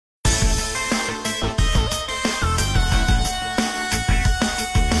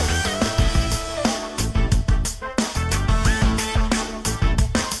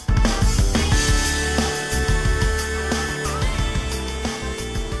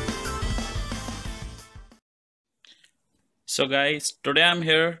So guys, today I'm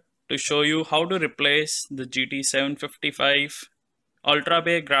here to show you how to replace the GT755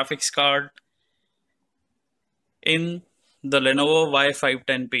 Ultrabay graphics card in the Lenovo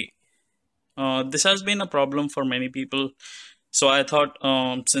Y510P. This has been a problem for many people, so I thought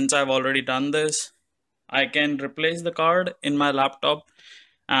since I've already done this, I can replace the card in my laptop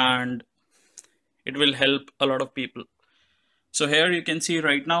and it will help a lot of people. So here you can see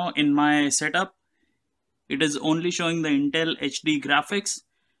right now in my setup, it is only showing the Intel HD graphics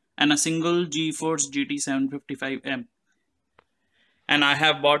and a single GeForce GT755M. And I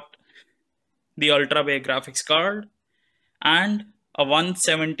have bought the Ultrabay graphics card and a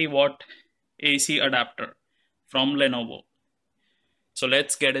 170 watt AC adapter from Lenovo. So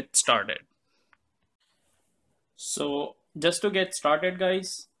let's get it started. So just to get started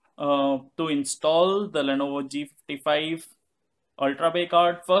guys, to install the Lenovo G55 Ultrabay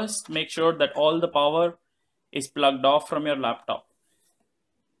card, first make sure that all the power is plugged off from your laptop.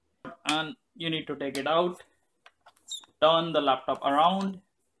 And you need to take it out, turn the laptop around,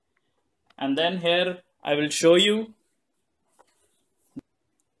 and then here I will show you.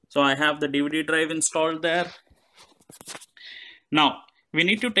 So I have the DVD drive installed there. Now we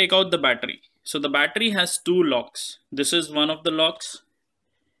need to take out the battery. So the battery has two locks. This is one of the locks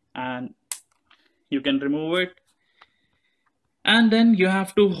and you can remove it. And then you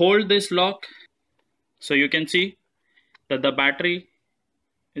have to hold this lock. So you can see that the battery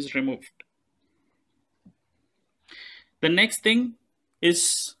is removed. The next thing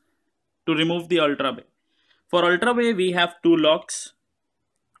is to remove the Ultrabay. For Ultrabay we have two locks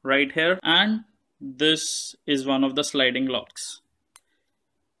right here, and this is one of the sliding locks.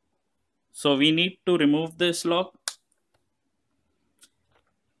 So we need to remove this lock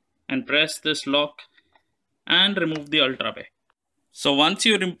and press this lock and remove the Ultrabay. So once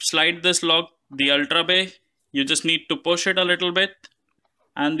you slide this lock, the Ultrabay, you just need to push it a little bit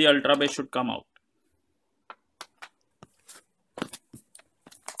and the Ultrabay should come out.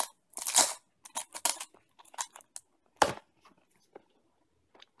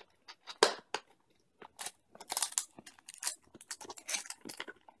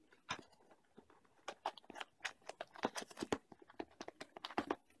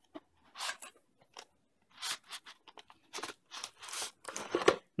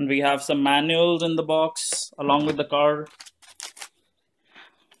 And we have some manuals in the box along with the card.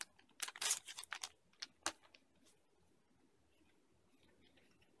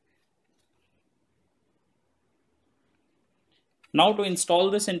 Now to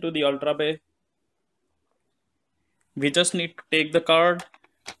install this into the Ultrabay, we just need to take the card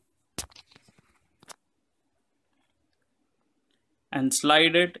and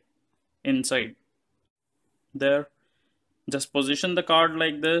slide it inside. There. Just position the card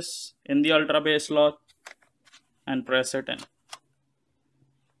like this in the Ultrabay slot and press it in.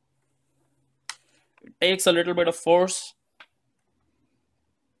 It takes a little bit of force.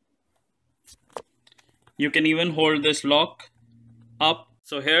 You can even hold this lock up.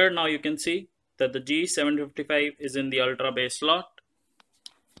 So here now you can see that the G755 is in the Ultrabay slot.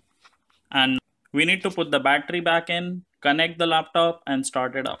 And we need to put the battery back in, connect the laptop and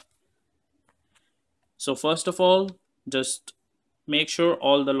start it up. So first of all, just make sure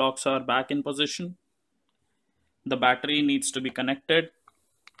all the locks are back in position. The battery needs to be connected.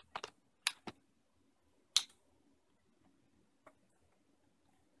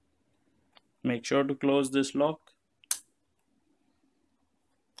 Make sure to close this lock.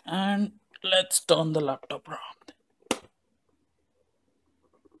 And let's turn the laptop around.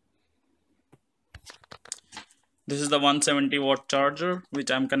 This is the 170 watt charger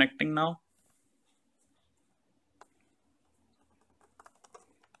which I'm connecting now.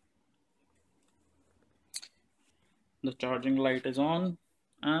 The charging light is on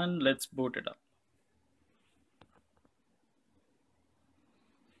and let's boot it up.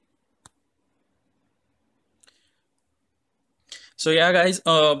 So yeah guys,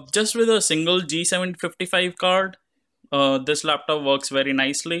 just with a single G755 card, this laptop works very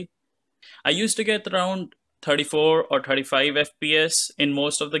nicely. I used to get around 34 or 35 FPS in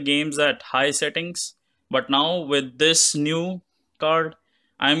most of the games at high settings, but now with this new card,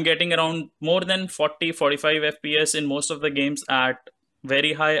 I'm getting around more than 40-45 FPS in most of the games at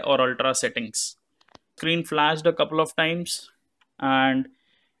very high or ultra settings. Screen flashed a couple of times and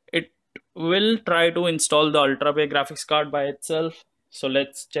it will try to install the Ultrabay graphics card by itself. So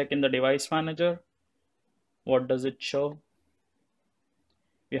let's check in the device manager. What does it show?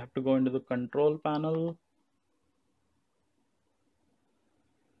 We have to go into the control panel,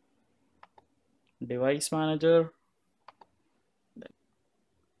 device manager.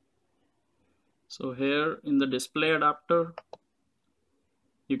 So here in the display adapter,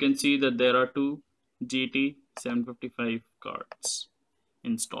 you can see that there are two GT755 cards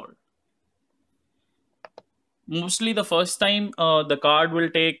installed. Mostly the first time the card will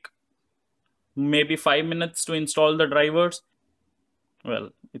take maybe 5 minutes to install the drivers. Well,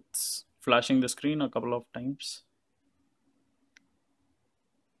 it's flashing the screen a couple of times.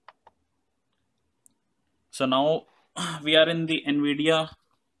 So now we are in the Nvidia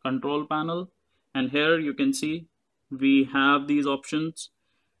control panel, and here you can see we have these options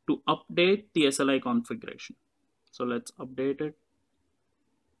to update the Sli configuration. So let's update it,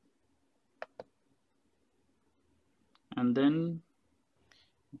 and then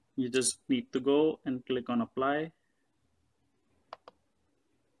you just need to go and click on apply.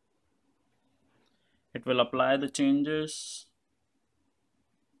 It will apply the changes,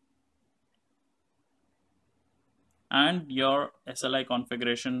 and your Sli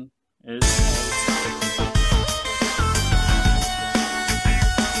configuration is all set.